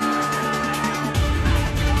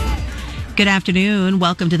Good afternoon.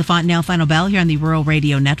 Welcome to the Fontanelle Final Bell here on the Rural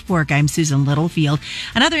Radio Network. I'm Susan Littlefield.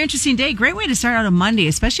 Another interesting day. Great way to start out a Monday,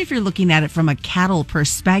 especially if you're looking at it from a cattle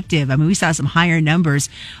perspective. I mean, we saw some higher numbers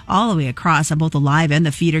all the way across on both the live and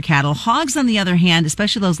the feeder cattle. Hogs, on the other hand,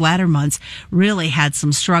 especially those latter months, really had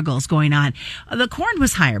some struggles going on. The corn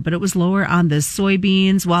was higher, but it was lower on the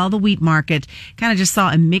soybeans, while the wheat market kind of just saw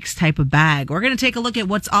a mixed type of bag. We're going to take a look at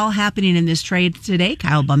what's all happening in this trade today.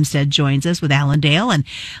 Kyle Bumsted joins us with Allendale. And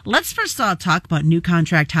let's first talk about new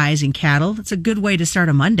contract highs in cattle. It's a good way to start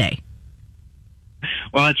a Monday.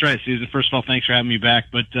 Well, that's right, Susan. First of all, thanks for having me back.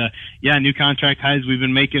 But, new contract highs. We've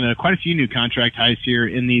been making quite a few new contract highs here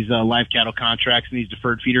in these live cattle contracts and these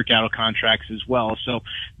deferred feeder cattle contracts as well. So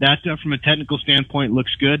that, from a technical standpoint,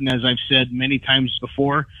 looks good. And as I've said many times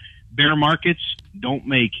before, bear markets don't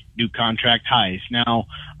make new contract highs. Now,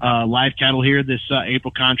 live cattle here, this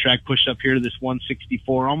April contract pushed up here to this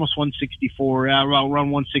 164, almost 164, around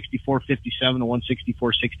 164.57 to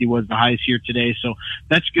 164.60 was the highs here today. So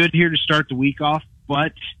that's good here to start the week off,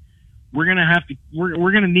 but we're going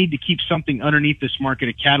to need to keep something underneath this market,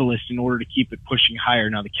 a catalyst, in order to keep it pushing higher.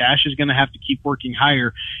 Now, the cash is going to have to keep working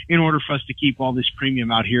higher in order for us to keep all this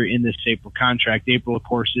premium out here in this April contract. April, of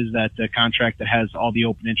course, is that contract that has all the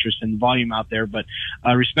open interest and the volume out there. But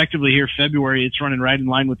respectively here, February, it's running right in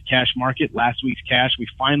line with the cash market. Last week's cash, we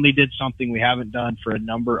finally did something we haven't done for a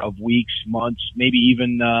number of weeks, months, maybe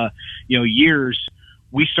even years.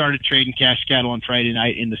 We started trading cash cattle on Friday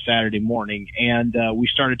night into Saturday morning, and we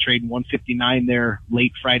started trading 159 there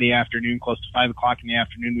late Friday afternoon, close to 5 o'clock in the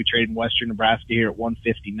afternoon. We traded in western Nebraska here at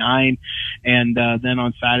 159, and then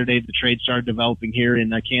on Saturday the trade started developing here in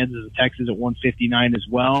Kansas and Texas at 159 as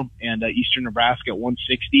well, and eastern Nebraska at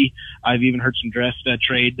 160. I've even heard some dress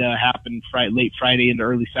trade happen late Friday into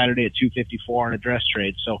early Saturday at 254 on a dress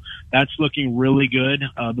trade. So that's looking really good.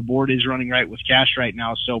 The board is running right with cash right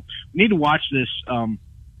now, so we need to watch this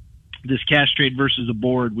cash trade versus the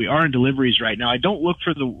board. We are in deliveries right now. I don't look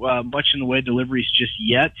for the much in the way of deliveries just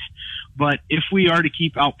yet, but if we are to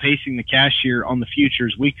keep outpacing the cash here on the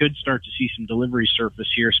futures, we could start to see some delivery surface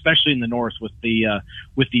here, especially in the north with the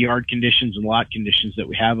yard conditions and lot conditions that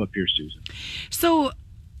we have up here, Susan. So,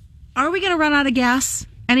 are we going to run out of gas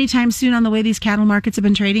anytime soon on the way these cattle markets have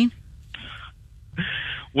been trading?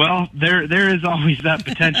 Well, there is always that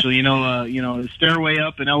potential, the stairway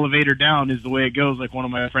up and elevator down is the way it goes, like one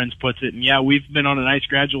of my friends puts it. And yeah, we've been on a nice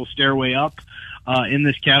gradual stairway up, in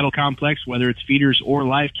this cattle complex, whether it's feeders or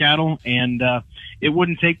live cattle. And, it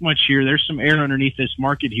wouldn't take much here. There's some air underneath this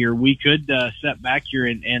market here. We could, set back here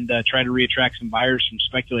and try to reattract some buyers, some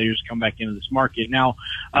speculators to come back into this market. Now,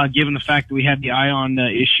 given the fact that we had the ION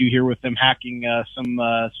issue here with them hacking,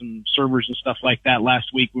 some servers and stuff like that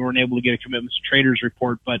last week, we weren't able to get a commitments to traders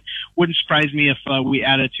report, but wouldn't surprise me if we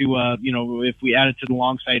added to the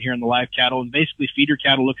long side here in the live cattle. And basically feeder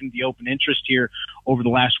cattle, looking at the open interest here over the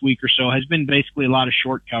last week or so, has been basically a lot of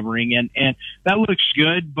short covering, and that looks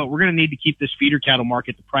good, but we're going to need to keep this feeder cattle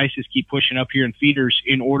market. The prices keep pushing up here in feeders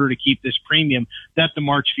in order to keep this premium that the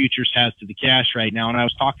March futures has to the cash right now. And I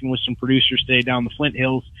was talking with some producers today down the Flint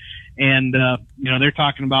Hills, and they're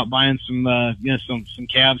talking about buying some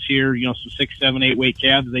calves here, some 6, 7, 8 weight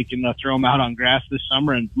calves. They can throw them out on grass this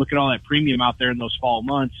summer, and look at all that premium out there in those fall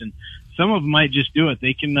months. And some of them might just do it.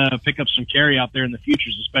 They can pick up some carry out there in the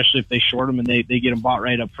futures, especially if they short them and they get them bought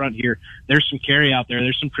right up front here. There's some carry out there.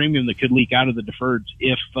 There's some premium that could leak out of the deferreds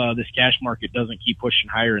if this cash market doesn't keep pushing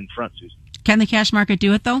higher in front, Susan. Can the cash market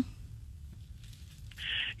do it, though?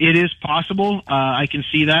 It is possible. I can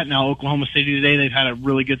see that. Now, Oklahoma City today, they've had a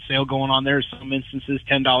really good sale going on there. Some instances,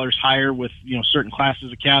 $10 higher with, certain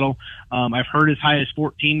classes of cattle. I've heard as high as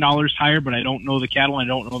 $14 higher, but I don't know the cattle. I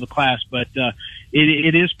don't know the class, but,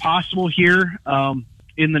 it is possible here.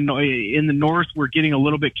 In the north, we're getting a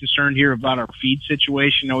little bit concerned here about our feed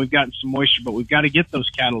situation. Now, we've gotten some moisture, but we've got to get those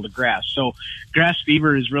cattle to grass. So grass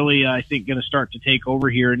fever is really, I think, going to start to take over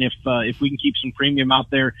here. And if we can keep some premium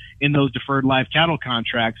out there in those deferred live cattle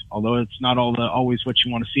contracts, although it's not always what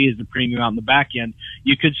you want to see is the premium out in the back end,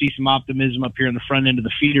 you could see some optimism up here in the front end of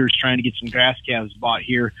the feeders trying to get some grass calves bought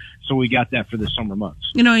here. So we got that for the summer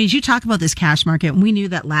months. As you talk about this cash market, we knew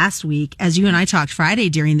that last week, as you and I talked Friday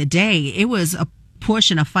during the day, it was a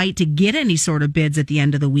push and a fight to get any sort of bids at the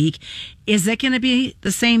end of the week. Is it going to be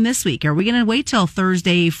the same this week? Are we going to wait till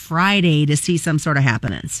Thursday, Friday to see some sort of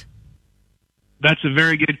happenings? That's a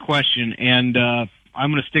very good question, and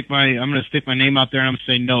I'm going to stick my name out there, and I'm going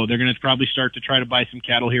to say no. They're going to probably start to try to buy some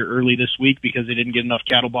cattle here early this week because they didn't get enough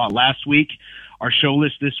cattle bought last week. Our show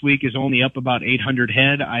list this week is only up about 800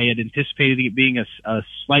 head. I had anticipated it being a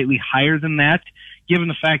slightly higher than that, given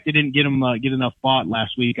the fact they didn't get enough bought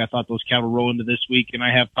last week, I thought those cattle roll into this week, and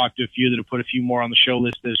I have talked to a few that have put a few more on the show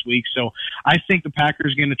list this week. So I think the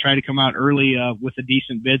Packers are going to try to come out early with a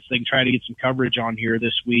decent bid so they can try to get some coverage on here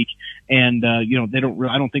this week. And I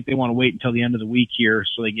don't think they want to wait until the end of the week here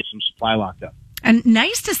so they get some supply locked up. And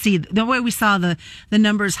nice to see the way we saw the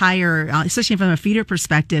numbers higher, especially from a feeder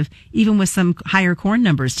perspective, even with some higher corn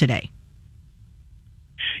numbers today.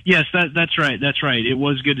 Yes, that's right. That's right. It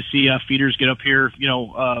was good to see feeders get up here,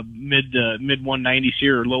 mid 190s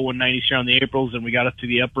here or low 190s here on the Aprils, and we got up to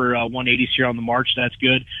the upper 180s here on the March. That's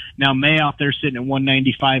good. Now May out there sitting at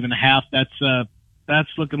 195.5. That's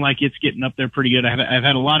looking like it's getting up there pretty good. I've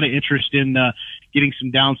had a lot of interest in getting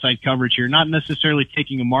some downside coverage here, not necessarily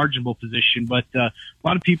taking a marginal position, but a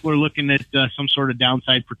lot of people are looking at some sort of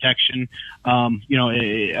downside protection.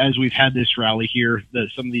 As we've had this rally here,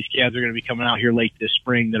 some of these calves are going to be coming out here late this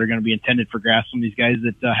spring that are going to be intended for grass. Some of these guys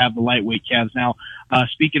that have the lightweight calves now.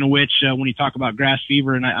 Speaking of which, when you talk about grass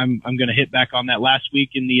fever, and I'm going to hit back on that last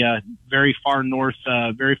week in the very far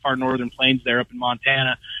northern plains there up in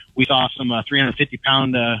Montana, we saw some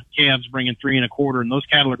 350-pound calves bringing 3 1/4, and those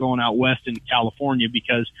cattle are going out west in California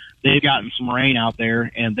because they've gotten some rain out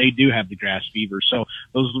there, and they do have the grass fever. So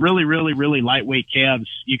those really, really, really lightweight calves,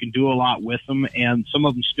 you can do a lot with them, and some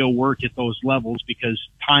of them still work at those levels because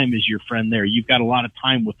time is your friend there. You've got a lot of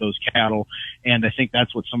time with those cattle, and I think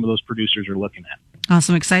that's what some of those producers are looking at.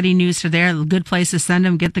 Some exciting news for there. A good place to send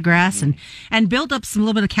them, get the grass, and build up some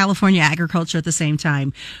little bit of California agriculture at the same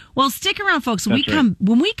time. Well, stick around, folks. When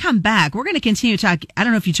we come back, we're going to continue to talk. I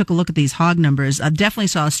don't know if you took a look at these hog numbers. I definitely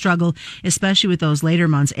saw a struggle, especially with those later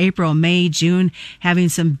months, April, May, June, having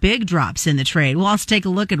some big drops in the trade. We'll also take a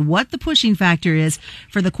look at what the pushing factor is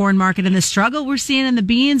for the corn market and the struggle we're seeing in the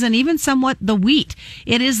beans and even somewhat the wheat.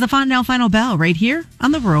 It is the Fontanelle Final Bell right here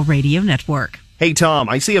on the Rural Radio Network. Hey, Tom,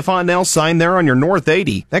 I see a Fontanelle sign there on your North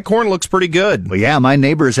 80. That corn looks pretty good. Well, yeah, my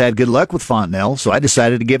neighbors had good luck with Fontanelle, so I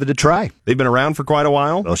decided to give it a try. They've been around for quite a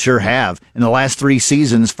while? Well, sure have. In the last 3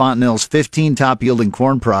 seasons, Fontanelle's 15 top-yielding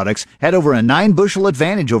corn products had over a 9-bushel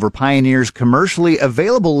advantage over Pioneer's commercially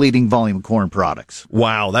available leading volume corn products.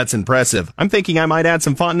 Wow, that's impressive. I'm thinking I might add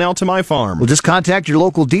some Fontanelle to my farm. Well, just contact your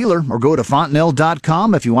local dealer or go to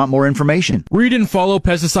fontanelle.com if you want more information. Read and follow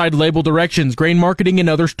pesticide label directions, grain marketing, and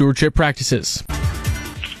other stewardship practices.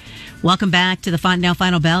 Welcome back to the Fontanelle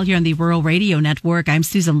Final Bell here on the Rural Radio Network. I'm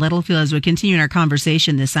Susan Littlefield as we continue our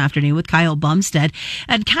conversation this afternoon with Kyle Bumsted.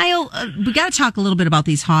 And Kyle, we got to talk a little bit about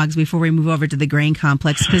these hogs before we move over to the grain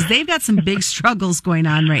complex because they've got some big struggles going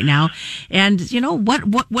on right now. And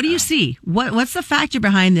what do you see? What's the factor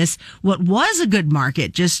behind this? What was a good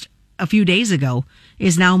market just a few days ago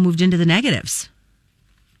is now moved into the negatives.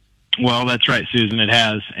 Well, that's right, Susan. It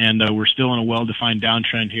has, and we're still in a well-defined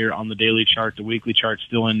downtrend here on the daily chart. The weekly chart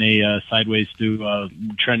still in a sideways to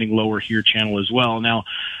trending lower here channel as well. Now,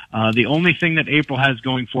 the only thing that April has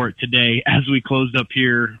going for it today, as we closed up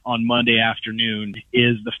here on Monday afternoon,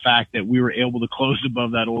 is the fact that we were able to close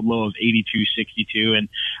above that old low of 82.62, and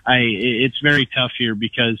it's very tough here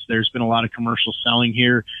because there's been a lot of commercial selling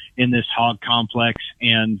here in this hog complex,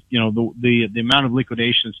 and the amount of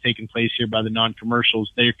liquidation that's taken place here by the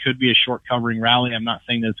non-commercials, there could be a short covering rally. I'm not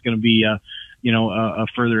saying that it's going to be a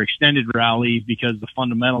further extended rally because the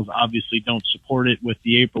fundamentals obviously don't support it with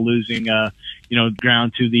the April losing,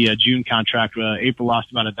 ground to the June contract. April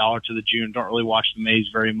lost about $1 to the June. Don't really watch the Mays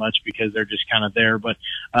very much because they're just kind of there, but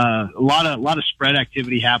a lot of spread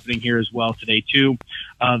activity happening here as well today too.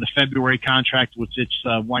 The February contract, which it's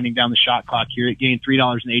winding down the shot clock here, it gained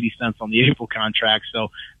 $3.80 on the April contract.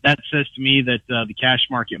 So that says to me that the cash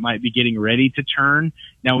market might be getting ready to turn.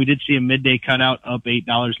 Now, we did see a midday cutout up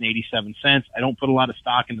 $8.87. I don't put a lot of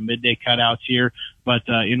stock in the midday cutouts here, but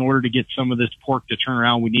in order to get some of this pork to turn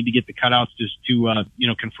around, we need to get the cutouts just to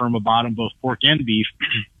confirm a bottom, both pork and beef.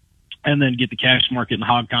 And then get the cash market and the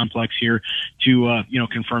hog complex here to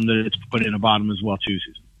confirm that it's put in a bottom as well too,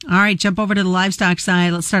 Susan. All right, jump over to the livestock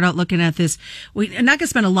side. Let's start out looking at this. We're not going to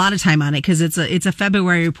spend a lot of time on it because it's a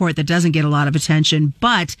February report that doesn't get a lot of attention,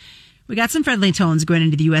 but we got some friendly tones going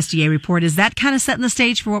into the USDA report. Is that kind of setting the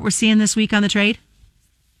stage for what we're seeing this week on the trade?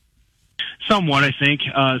 Somewhat, I think.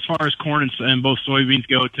 As far as corn and both soybeans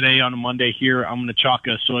go today on a Monday here, I'm going to chalk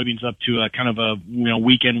soybeans up to kind of a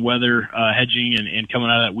weekend weather hedging and coming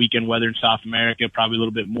out of that weekend weather in South America, probably a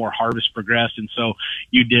little bit more harvest progressed. And so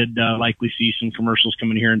you did likely see some commercials come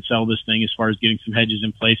in here and sell this thing as far as getting some hedges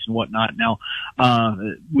in place and whatnot. Now,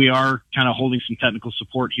 we are kind of holding some technical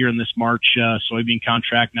support here in this March soybean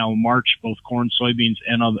contract. Now, in March, both corn, soybeans,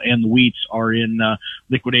 and the wheats are in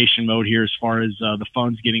liquidation mode here as far as the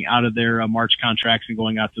funds getting out of their March contracts and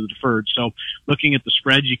going out to the deferred. So looking at the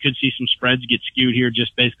spreads, you could see some spreads get skewed here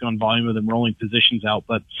just based on volume of them rolling positions out.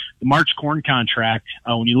 But the March corn contract,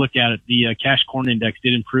 when you look at it, the cash corn index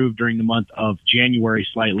did improve during the month of January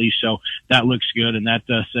slightly. So that looks good. And that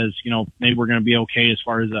says, maybe we're going to be okay as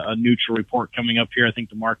far as a neutral report coming up here. I think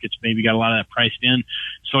the market's maybe got a lot of that priced in.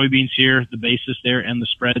 Soybeans here, the basis there and the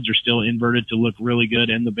spreads are still inverted to look really good.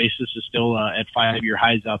 And the basis is still at 5-year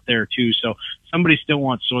highs out there too. So somebody still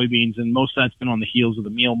wants soybeans, and most of that's been on the heels of the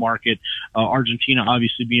meal market. Argentina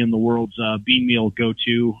obviously being the world's bean meal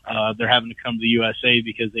go-to. They're having to come to the USA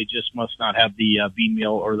because they just must not have the bean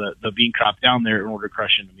meal or the bean crop down there in order to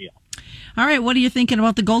crush in the meal. All right, what are you thinking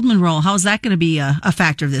about the Goldman Role? How's that going to be a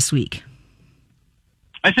factor this week?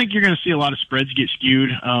 I think you're going to see a lot of spreads get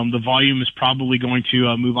skewed. The volume is probably going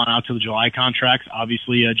to move on out to the July contracts.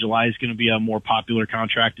 Obviously, July is going to be a more popular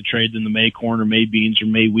contract to trade than the May corn or May beans or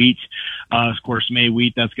May wheat. Of course, May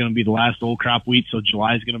wheat, that's going to be the last old crop wheat, so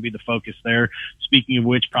July is going to be the focus there. Speaking of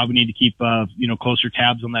which, probably need to keep closer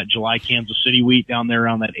tabs on that July Kansas City wheat down there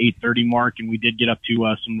around that 830 mark, and we did get up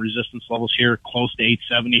to some resistance levels here, close to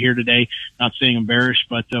 870 here today. Not saying I'm bearish,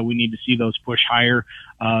 but we need to see those push higher.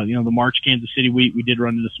 The March Kansas City wheat, we did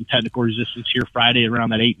run into some technical resistance here Friday around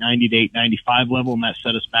that 890 to 895 level, and that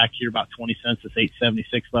set us back here about 20 cents, this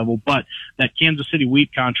 876 level. But that Kansas City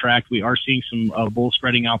wheat contract, we are seeing some bull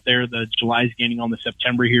spreading out there. The July is gaining on the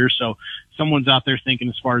September here, so someone's out there thinking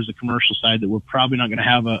as far as the commercial side that we're probably not going to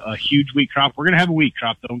have a huge wheat crop. We're going to have a wheat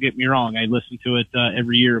crop, don't get me wrong. I listen to it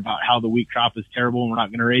every year about how the wheat crop is terrible and we're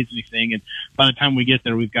not going to raise anything, and by the time we get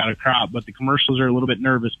there, we've got a crop. But the commercials are a little bit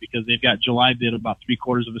nervous because they've got July bid about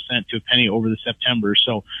 3/4 of a cent to a penny over the September,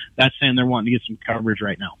 so that's saying they're wanting to get some coverage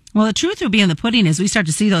right now. Well, the truth will be in the pudding as we start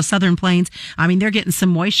to see those southern plains. I mean, they're getting some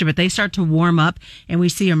moisture, but they start to warm up and we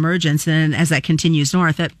see emergence. And as that continues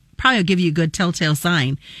north, that probably will give you a good telltale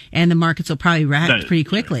sign, and the markets will probably react pretty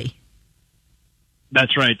quickly.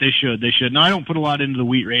 That's right. They should. Now, I don't put a lot into the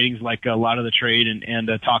wheat ratings like a lot of the trade and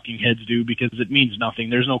talking heads do because it means nothing.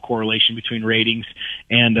 There's no correlation between ratings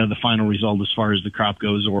and the final result as far as the crop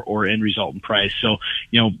goes or end result in price. So,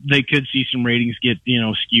 they could see some ratings get,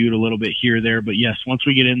 skewed a little bit here or there. But yes, once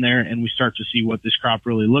we get in there and we start to see what this crop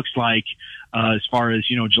really looks like, as far as,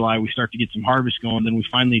 July, we start to get some harvest going, then we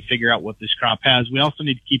finally figure out what this crop has. We also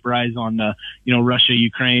need to keep our eyes on, Russia,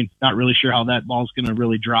 Ukraine. Not really sure how that ball's going to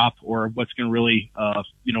really drop or what's going to really,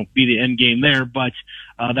 be the end game there. But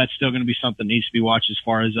that's still going to be something that needs to be watched as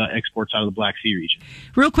far as exports out of the Black Sea region.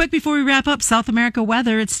 Real quick before we wrap up, South America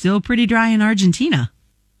weather, it's still pretty dry in Argentina.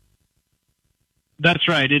 That's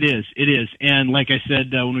right. It is. And like I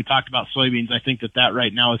said, when we talked about soybeans, I think that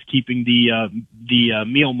right now is keeping the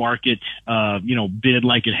meal market, bid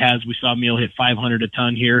like it has. We saw meal hit 500 a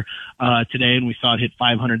ton here, today, and we saw it hit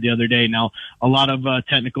 500 the other day. Now, a lot of,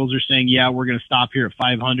 technicals are saying, yeah, we're going to stop here at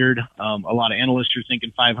 500. A lot of analysts are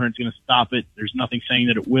thinking 500 is going to stop it. There's nothing saying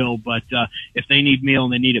that it will, but, if they need meal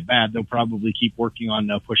and they need it bad, they'll probably keep working on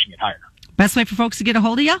pushing it higher. Best way for folks to get a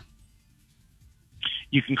hold of you?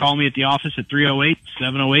 You can call me at the office at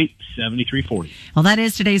 308-708-7340. Well, that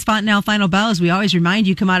is today's Fontanelle Final Bell. As we always remind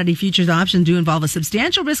you, commodity futures options do involve a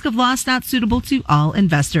substantial risk of loss not suitable to all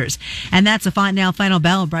investors. And that's a Fontanelle Final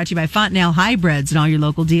Bell brought to you by Fontanelle Hybrids and all your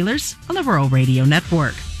local dealers on the Rural Radio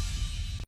Network.